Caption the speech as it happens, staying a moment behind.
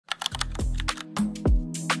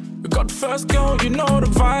But first, girl, you know the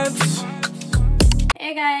vibes.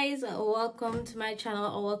 Hey guys, welcome to my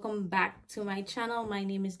channel, or welcome back to my channel. My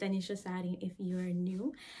name is Denisha Sardine if you are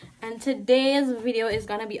new, and today's video is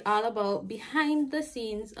gonna be all about behind the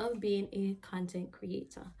scenes of being a content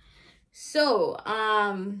creator. So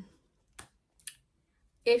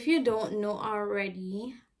if you don't know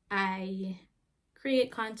already, I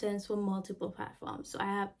create contents for multiple platforms. So I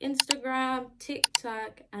have Instagram,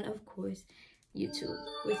 TikTok, and of course YouTube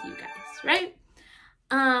with you guys, right?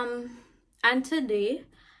 And today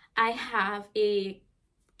I have a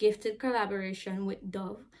gifted collaboration with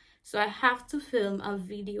Dove. So I have to film a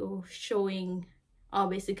video showing, or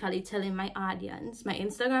basically telling my audience, my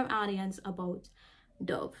Instagram audience, about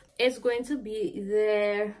Dove. It's going to be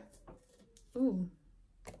their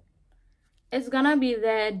it's gonna be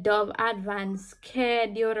the Dove Advanced Care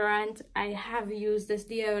deodorant. I have used this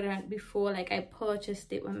deodorant before, like I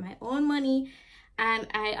purchased it with my own money and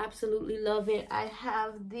I absolutely love it. I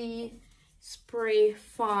have the spray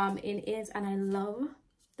form in it and I love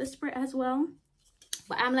the spray as well,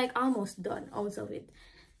 but I'm like almost done out of it.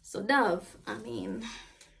 So Dove, I mean,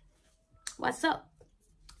 what's up?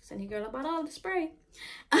 Send your girl about all the spray.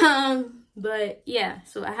 But yeah,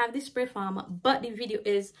 so I have the spray form, but the video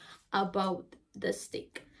is about the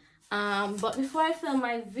stick. But before I film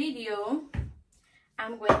my video,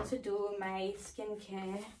 I'm going to do my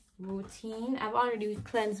skincare routine. I've already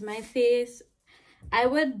cleansed my face. I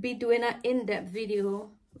would be doing an in-depth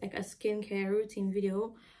video, like a skincare routine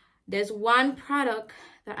video. There's one product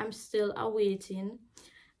that I'm still awaiting,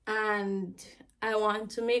 and I want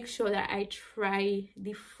to make sure that I try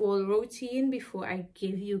the full routine before I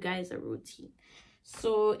give you guys a routine.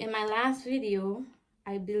 So in my last video,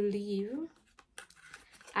 I believe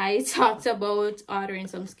I talked about ordering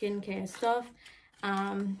some skincare stuff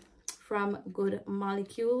from Good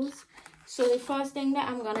Molecules. So the first thing that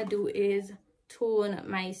I'm gonna do is tone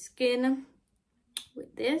my skin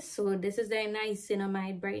with this. So this is the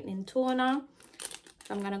niacinamide brightening toner.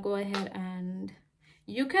 So I'm gonna go ahead, and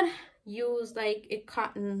you can use like a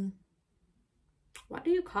cotton, what do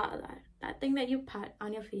you call that thing that you pat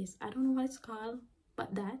on your face? I don't know what it's called,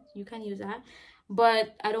 but that you can use that,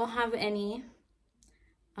 but I don't have any.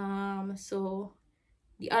 So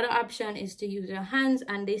the other option is to use your hands,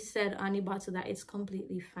 and they said on the bottle that it's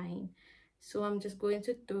completely fine. So I'm just going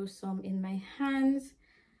to throw some in my hands.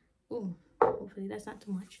 Oh, hopefully that's not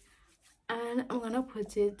too much. And I'm gonna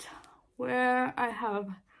put it where I have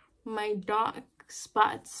my dark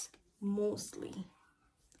spots mostly,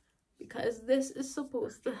 because this is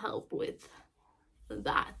supposed to help with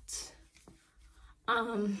that.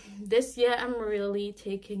 This year I'm really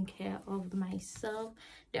taking care of myself.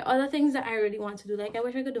 There are other things that I really want to do, like I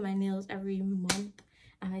wish I could do my nails every month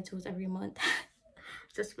and my toes every month.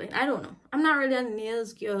 Just plain, I don't know, I'm not really a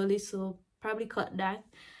nails girly, so probably cut that.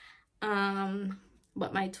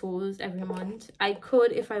 But my toes every month I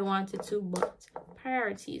could if I wanted to, but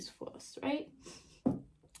priorities first, right?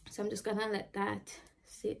 So I'm just gonna let that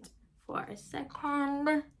sit for a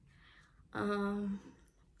second.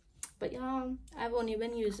 But yeah, I've only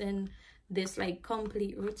been using this like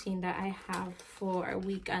complete routine that I have for a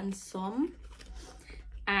week and some,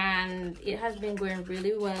 and it has been going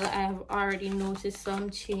really well. I have already noticed some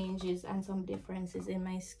changes and some differences in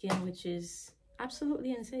my skin, which is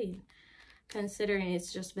absolutely insane considering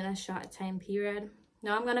it's just been a short time period.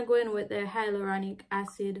 Now I'm gonna go in with the hyaluronic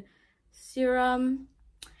acid serum,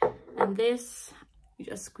 and this, you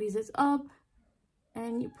just squeeze it up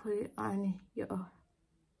and you put it on your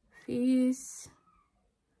face.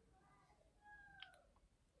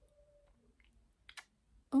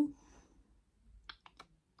 Oh,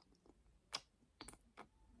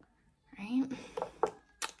 right.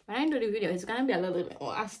 When I do the video, it's gonna be a little bit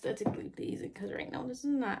more aesthetically pleasing, because right now this is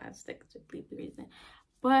not aesthetically pleasing,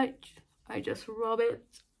 but I just rub it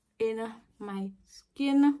in my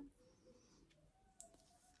skin.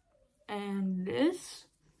 And this,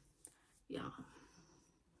 yeah,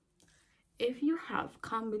 if you have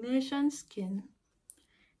combination skin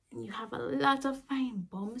and you have a lot of fine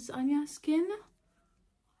bumps on your skin,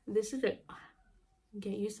 this is it.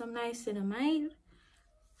 Get you some niacinamide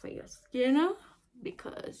for your skin,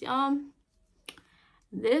 because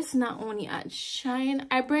this not only adds shine.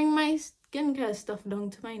 I bring my skincare stuff down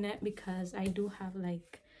to my neck because I do have,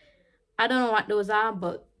 like, I don't know what those are,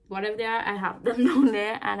 but whatever they are, I have them down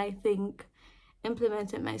there, and I think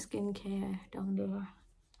implementing my skincare down there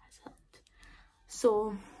has helped.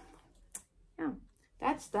 So yeah,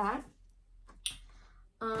 that's that.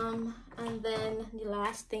 And then the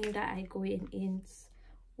last thing that I go in is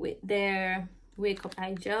with their wake up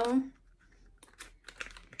eye gel.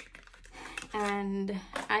 and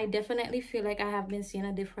I definitely feel like I have been seeing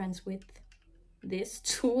a difference with this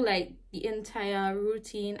too, like the entire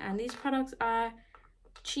routine. And these products are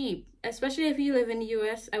cheap, especially if you live in the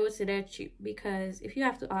US. I would say they're cheap, because if you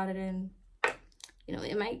have to order them, you know,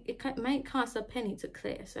 it might cost a penny to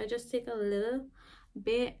clear. So I just take a little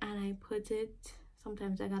bit and I put it,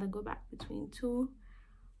 sometimes I gotta go back between two,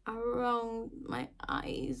 around my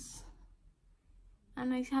eyes.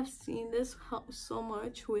 And I have seen this help so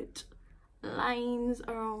much with lines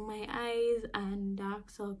around my eyes and dark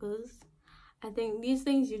circles. I think these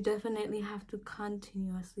things you definitely have to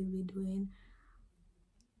continuously be doing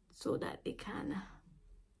so that they can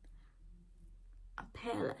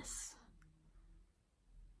appear less.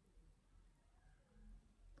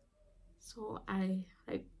 So I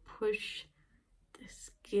push the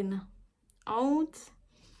skin out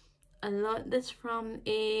a lot. This from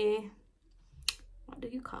a, what do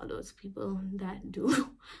you call those people that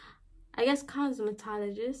do, I guess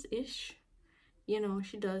cosmetologist-ish. You know,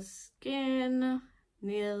 she does skin,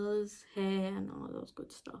 nails, hair, and all those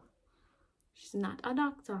good stuff. She's not a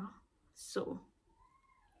doctor, so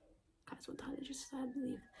cosmetologist, I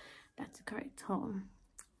believe that's the correct term.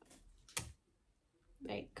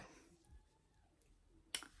 Like,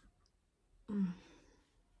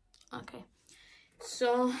 okay,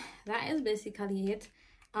 so that is basically it.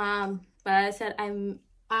 But I said I'm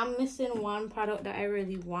missing one product that I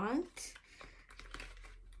really want.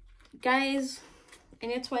 Guys, in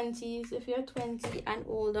your 20s, if you're 20 and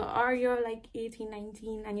older, or you're like 18,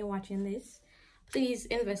 19 and you're watching this, please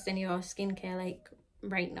invest in your skincare like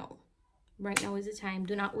right now. Right now is the time.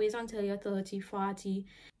 Do not wait until you're 30, 40.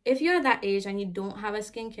 If you're that age and you don't have a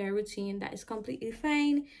skincare routine, that is completely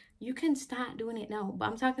fine. You can start doing it now. But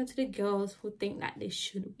I'm talking to the girls who think that they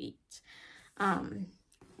should wait.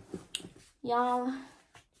 Y'all,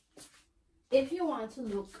 if you want to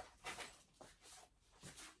look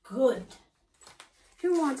good, if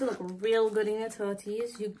you want to look real good in your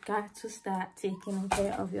 30s, you got to start taking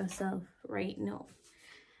care of yourself right now.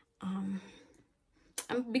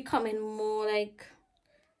 I'm becoming more like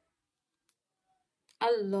a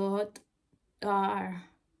lot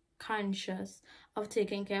conscious of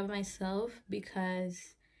taking care of myself,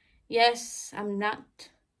 because yes, I'm not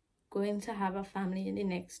going to have a family in the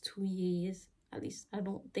next 2 years. At least I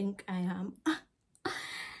don't think I am.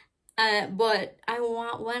 But I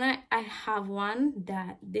want, when I have one,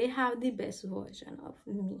 that they have the best version of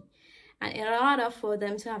me. And in order for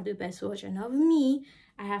them to have the best version of me,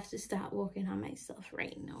 I have to start working on myself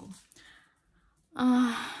right now.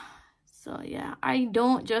 So yeah, I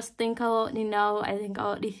don't just think about the now, I think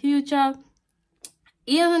about the future.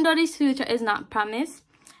 Even though this future is not promised,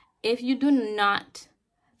 if you do not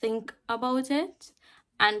think about it,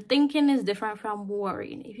 and thinking is different from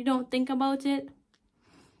worrying. If you don't think about it,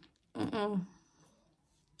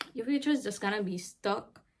 your future is just gonna be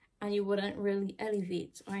stuck and you wouldn't really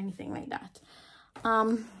elevate or anything like that.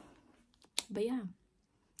 But yeah,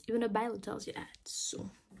 even the Bible tells you that.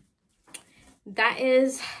 So that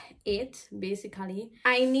is it basically.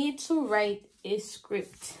 I need to write a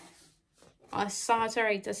script, or start to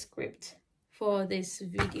write a script for this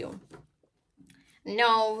video.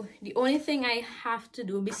 Now, the only thing I have to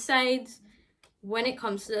do, besides when it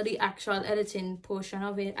comes to the actual editing portion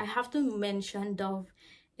of it, I have to mention Dove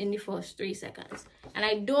in the first 3 seconds. And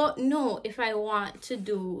I don't know if I want to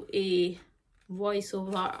do a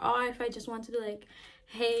voiceover, or if I just want to do like,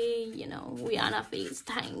 hey, you know, we on a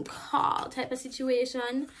FaceTime call type of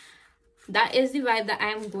situation. That is the vibe that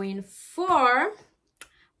I'm going for.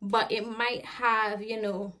 But it might have, you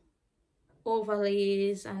know,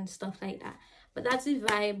 overlays and stuff like that. But that's the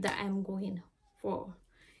vibe that I'm going for.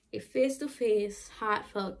 A face-to-face,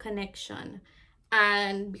 heartfelt connection.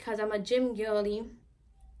 And because I'm a gym girly,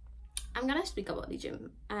 I'm gonna speak about the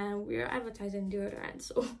gym. And we're advertising deodorant,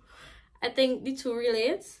 so I think the two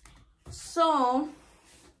relates. So,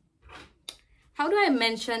 how do I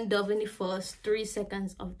mention Dove in the first 3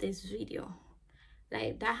 seconds of this video?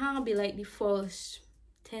 Like, that will be like the first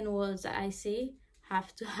 10 words that I say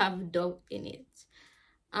have to have Dove in it.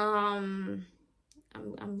 I'm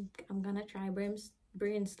gonna try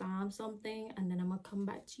brainstorm something, and then I'm gonna come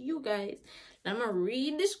back to you guys. Then I'm gonna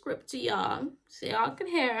read the script to y'all so y'all can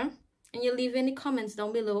hear, and you leave in the comments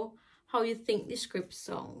down below how you think the script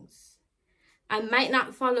sounds. I might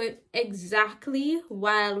not follow it exactly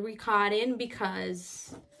while recording,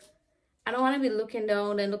 because I don't want to be looking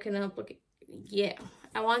down and looking up. Yeah,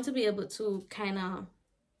 I want to be able to kind of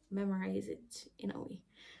memorize it in a way.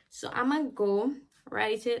 So I'm gonna go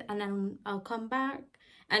write it, and then I'll come back,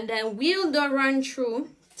 and then we'll do a run through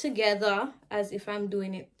together as if I'm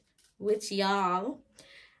doing it with y'all.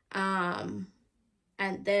 and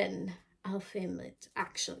then I'll film it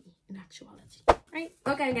in actuality, right?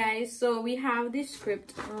 Okay guys, so we have this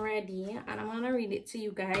script ready and I'm gonna read it to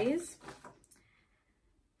you guys.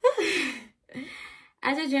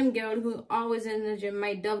 As a gym girl who always in the gym,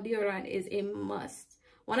 my Dove deodorant is a must.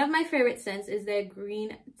 One of my favorite scents is their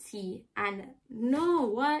green tea and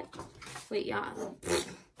wait y'all,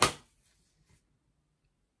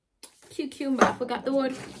 cucumber, I forgot the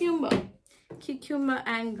word cucumber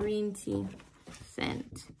and green tea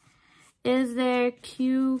scent is there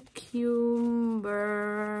cucumber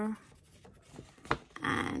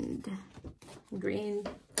and green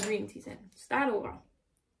tea scent. Start over.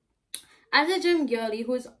 As a gym girly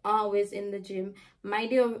who's always in the gym, my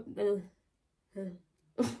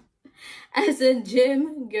as a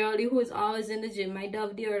gym girly who's always in the gym, my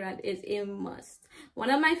Dove deodorant is a must.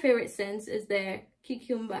 One of my favorite scents is their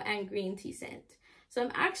cucumber and green tea scent. So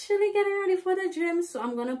I'm actually getting ready for the gym, so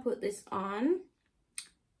I'm gonna put this on.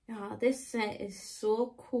 This scent is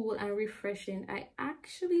so cool and refreshing. I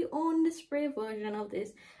actually own the spray version of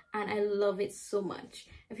this and I love it so much.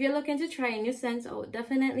 If you're looking to try new scents, I would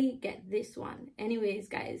definitely get this one. Anyways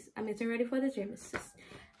guys, I'm getting ready for the gym.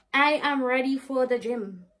 I am ready for the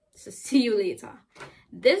gym, so see you later.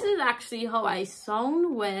 This is actually how I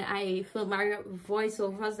sound when I film my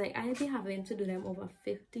voiceovers. Like I'll be having to do them over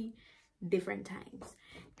 50 different times.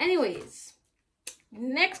 Anyways,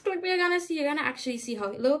 next clip you're gonna actually see how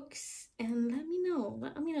it looks, and let me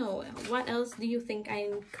know what else do you think I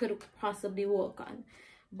could possibly work on.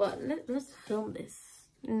 But let's film this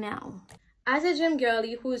now. As a gym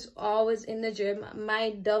girly who's always in the gym,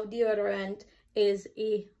 my Dove deodorant is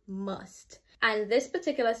a must, and this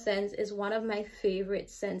particular scent is one of my favorite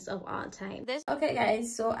scents of all time. Okay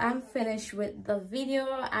guys, so I'm finished with the video.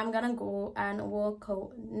 I'm gonna go and work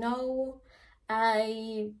out now.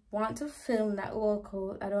 I want to film that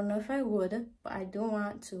workout. I don't know if I would, but I do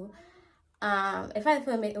want to. If I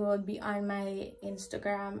film it, it will be on my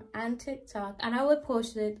Instagram and TikTok, and I will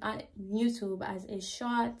post it on YouTube as a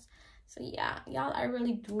short. So yeah, y'all, I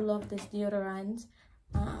really do love this deodorant.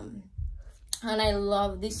 And I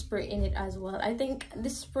love this spray in it as well. I think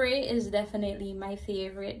this spray is definitely my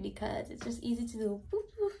favorite because it's just easy to do. Poof,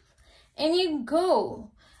 poof, and you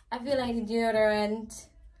go. I feel like deodorant,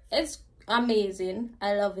 it's amazing.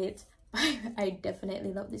 I love it. I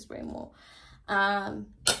definitely love this spray more.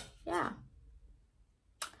 Yeah,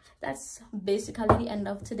 that's basically the end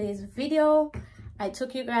of today's video. I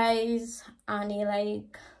took you guys on a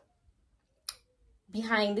like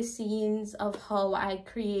behind the scenes of how I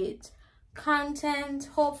create content.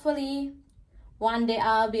 Hopefully one day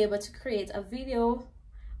I'll be able to create a video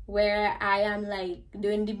where I am like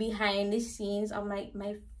doing the behind the scenes of like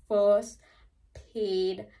my first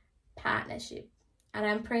paid partnership, and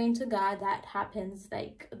I'm praying to God that happens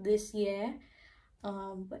like this year.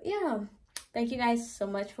 But yeah, thank you guys so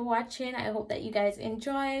much for watching. I hope that you guys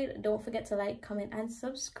enjoyed. Don't forget to like, comment and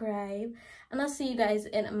subscribe, and I'll see you guys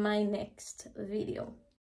in my next video.